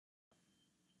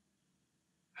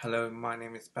Hello, my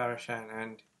name is Parashan,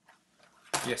 and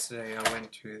yesterday I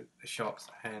went to the shops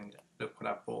and look what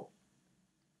I bought.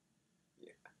 Yeah.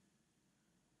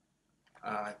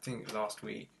 I think last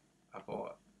week I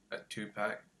bought a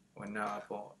 2-pack, well now I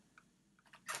bought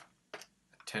a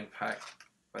 10-pack,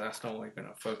 but that's not what we're going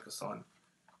to focus on.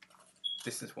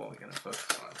 This is what we're going to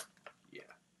focus on. Yeah.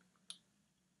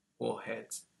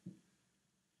 Warheads.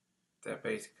 They're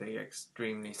basically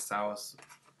extremely sour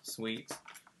sweets.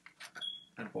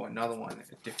 And bought another one,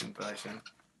 a different version.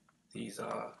 These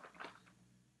are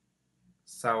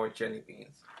sour jelly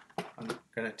beans. I'm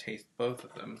gonna taste both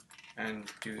of them and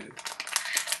do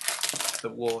the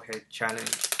Warhead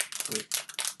challenge with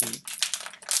each.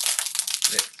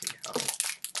 Let's see how.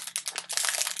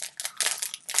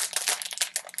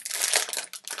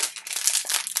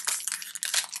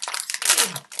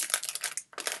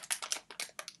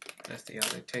 Let's see how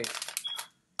they taste.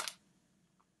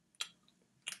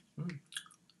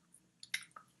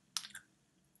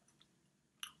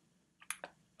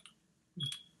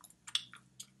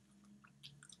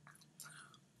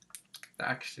 That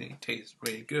actually tastes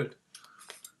really good.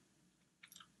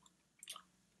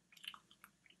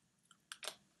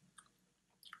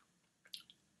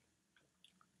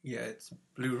 Yeah, it's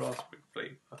blue raspberry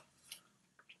flavor.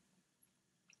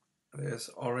 There's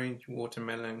orange,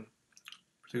 watermelon,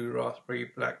 blue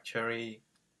raspberry, black cherry,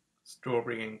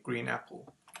 strawberry, and green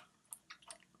apple.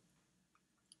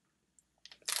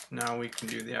 Now we can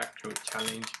do the actual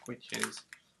challenge, which is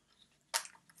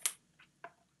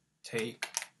take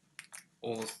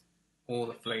all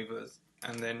the flavors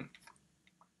and then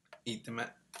eat them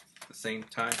at the same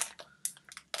time.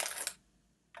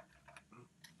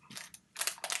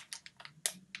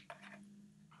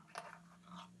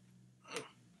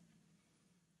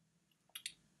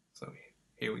 So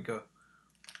here we go.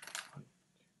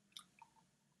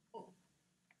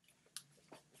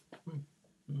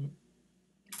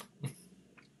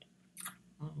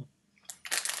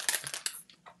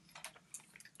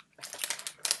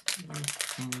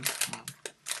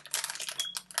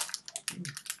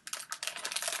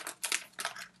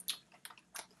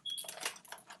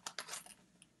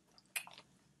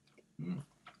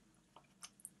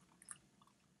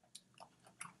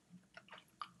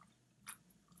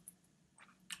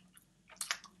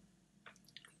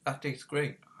 That tastes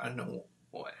great. I don't know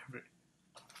whatever.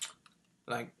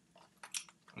 Like,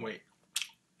 wait,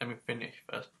 let me finish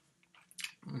first.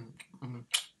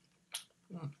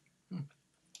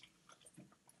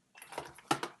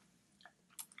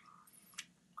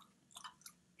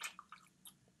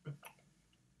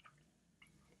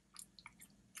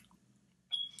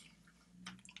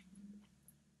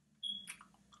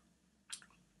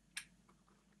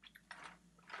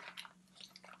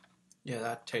 Yeah,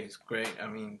 that tastes great. I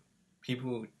mean,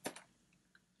 a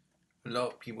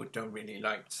lot of people don't really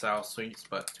like sour sweets,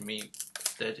 but to me,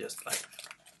 they're just like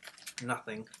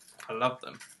nothing. I love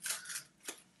them.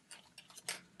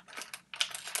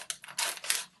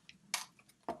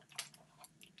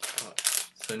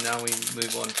 So now we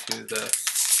move on to the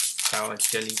sour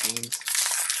jelly beans.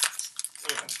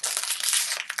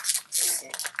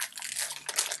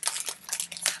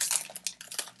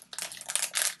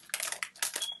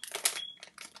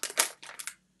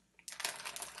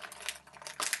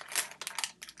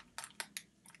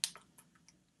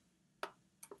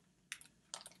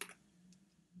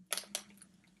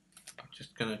 I'm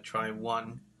just gonna try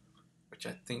one, which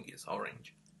I think is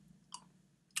orange.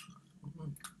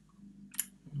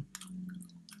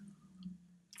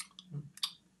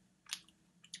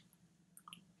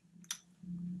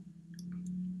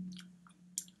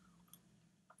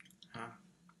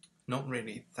 Not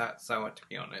really that sour, to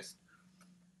be honest.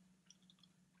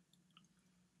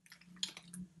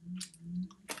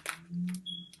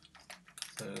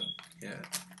 So yeah.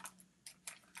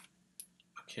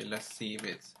 Okay, let's see if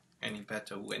it's any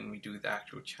better when we do the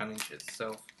actual challenge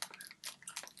itself.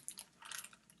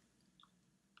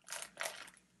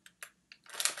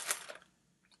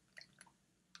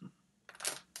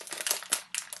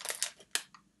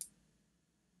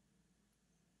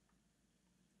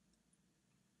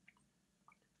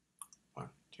 One,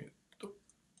 two, three.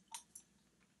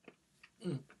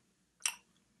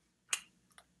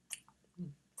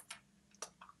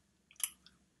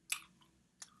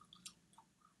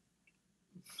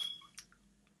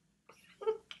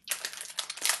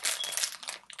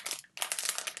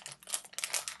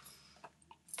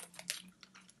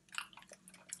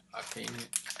 Okay.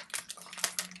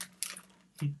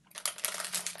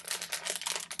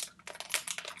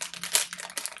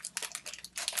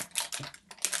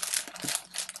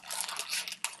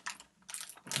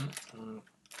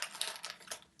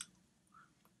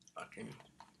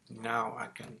 now I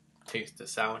can taste the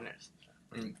sourness.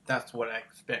 And that's what I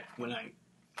expect when I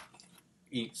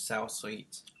eat sour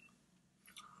sweets.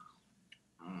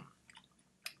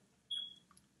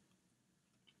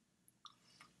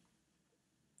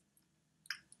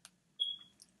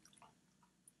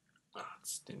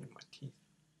 It's stinging my teeth.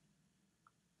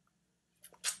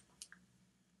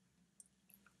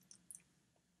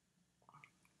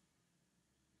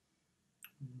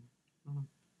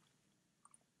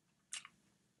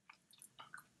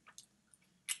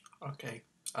 Okay,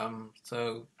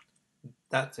 so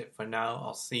that's it for now.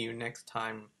 I'll see you next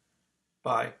time.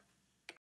 Bye.